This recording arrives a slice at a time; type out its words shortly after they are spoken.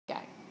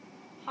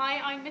Hi,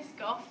 I'm Miss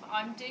Goffe.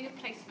 I'm doing a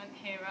placement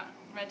here at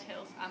Red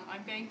Hills and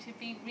I'm going to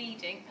be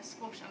reading A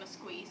Squash and a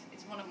Squeeze.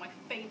 It's one of my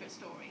favourite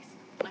stories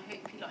and I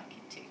hope you like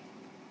it too.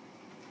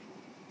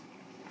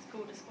 It's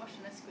called A Squash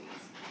and a Squeeze.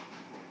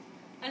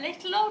 A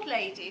little old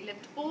lady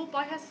lived all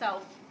by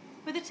herself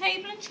with a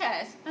table and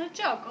chairs and a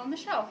jug on the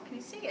shelf. Can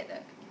you see it,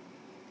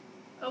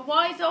 look? A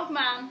wise old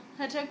man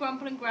heard her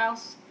grumble and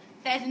grouse.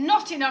 "There's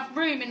not enough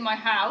room in my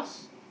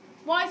house.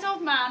 Wise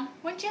old man,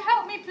 won't you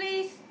help me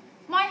please?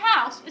 My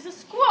house is a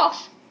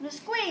squash and a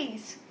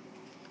squeeze."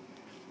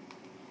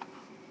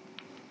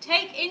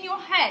 "Take in your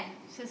hen,"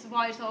 says the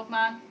wise old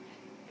man.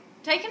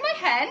 "Take in my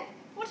hen?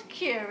 What a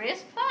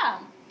curious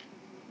plan."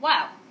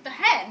 Well, the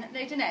hen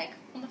laid an egg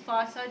on the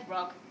fireside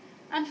rug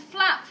and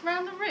flapped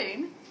round the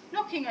room,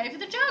 knocking over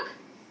the jug.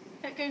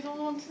 It goes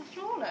all onto the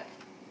floor, look.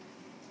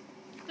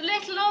 The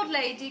little old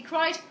lady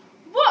cried,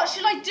 "What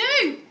shall I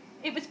do?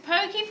 It was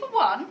pokey for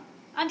one,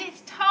 and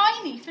it's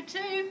tiny for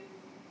two.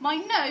 My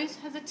nose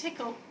has a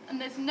tickle, and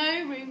there's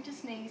no room to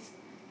sneeze.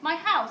 My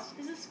house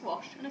is a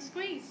squash and a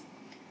squeeze."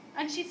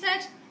 And she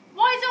said,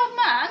 "Wise old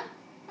man,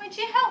 won't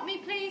you help me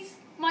please?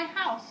 My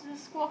house is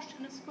a squash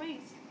and a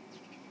squeeze."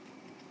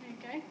 There you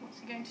go. What's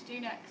he going to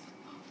do next?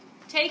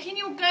 "Take in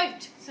your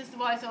goat," says the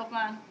wise old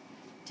man.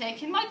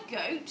 "Take in my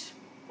goat?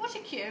 What a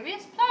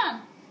curious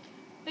plan."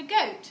 The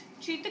goat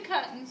chewed the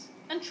curtains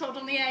and trod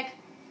on the egg,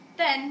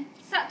 then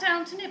sat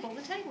down to nibble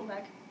the table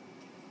leg.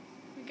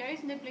 There he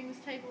goes, nibbling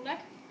this table leg.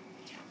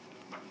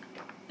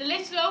 The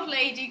little old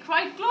lady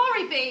cried,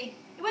 "Glory be!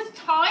 It was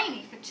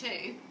tiny for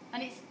two,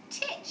 and it's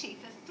titchy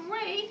for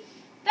three.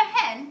 The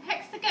hen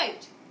pecks the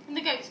goat, and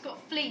the goat's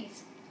got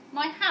fleas.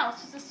 My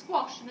house is a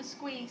squash and a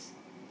squeeze."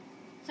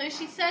 So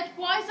she said,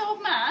 "Wise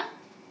old man,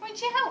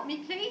 won't you help me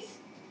please?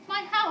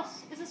 My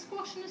house is a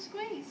squash and a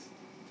squeeze."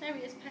 There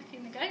he is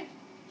pecking the goat.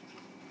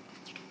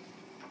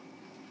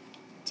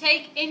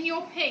 "Take in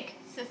your pig,"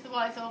 says the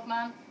wise old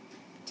man.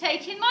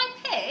 "Take in my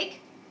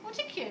pig? What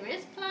a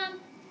curious plan."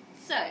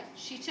 So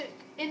she took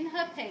in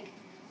her pig,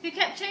 who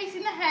kept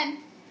chasing the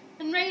hen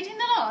and raiding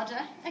the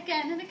larder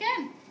again and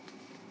again.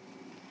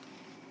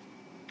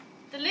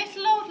 The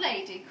little old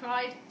lady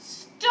cried,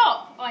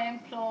 "Stop, I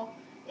implore.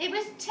 It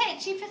was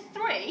titchy for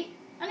three,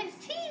 and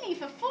it's teeny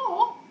for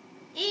four.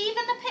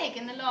 Even the pig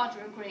in the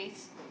larder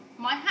agrees.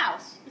 My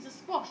house is a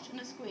squash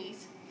and a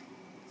squeeze."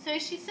 So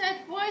she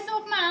said, "Wise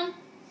old man,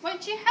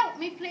 won't you help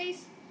me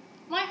please?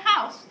 My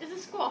house is a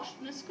squash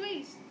and a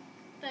squeeze."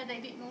 There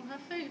they've eaten all her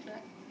food,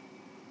 look.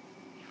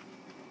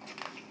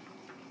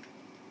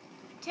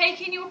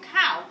 "Take in your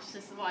cow,"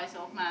 says the wise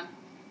old man.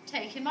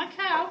 "Take in my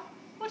cow?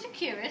 What a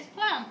curious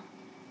plan."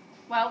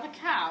 Well, the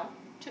cow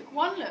took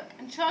one look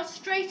and charged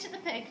straight at the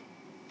pig,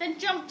 then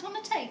jumped on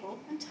the table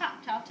and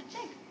tapped out a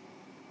jig.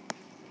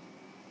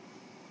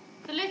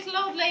 The little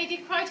old lady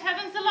cried,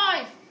 "Heavens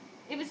alive!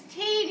 It was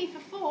teeny for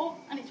four,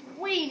 and it's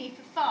weeny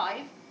for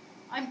five.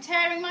 I'm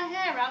tearing my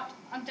hair out,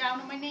 I'm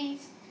down on my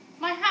knees.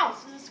 My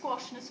house is a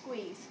squash and a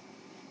squeeze."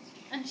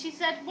 And she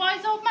said,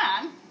 "Wise old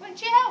man,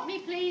 won't you help me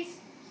please?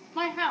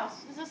 My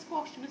house is a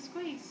squash and a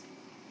squeeze."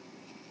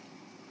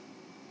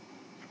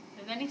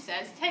 And then he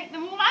says, "Take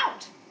them all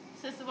out,"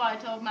 says the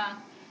wise old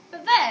man.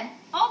 "But then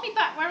I'll be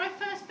back where I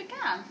first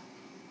began."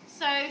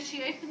 So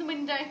she opened the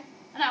window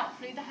and out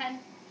flew the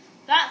hen.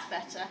 "That's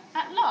better.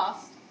 At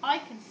last I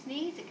can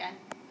sneeze again."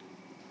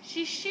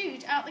 She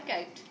shooed out the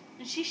goat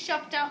and she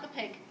shoved out the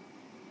pig.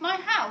 My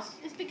house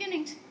is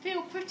beginning to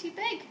feel pretty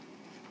big.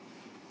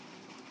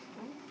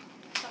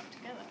 Stuck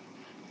together.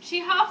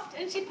 She huffed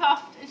and she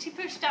puffed and she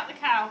pushed out the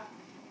cow.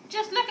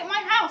 "Just look at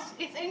my house.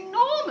 It's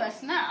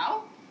enormous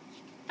now."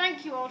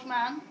 "Thank you, old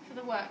man, for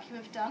the work you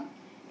have done.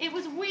 It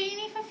was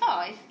weeny for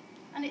five,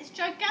 and it's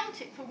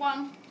gigantic for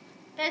one.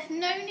 There's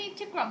no need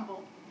to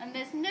grumble, and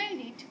there's no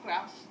need to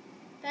grouse.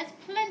 There's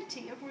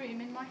plenty of room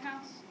in my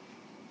house."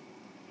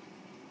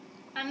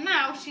 And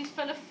now she's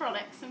full of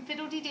frolics and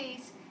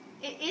fiddle-dee-dees.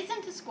 It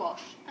isn't a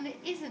squash, and it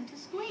isn't a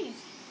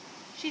squeeze.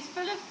 She's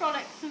full of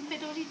frolics and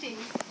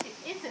fiddle-dee-dees. It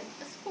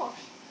isn't a squash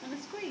and a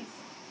squeeze.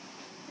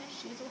 There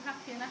she is, all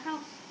happy in her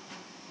house.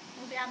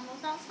 All the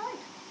animals outside.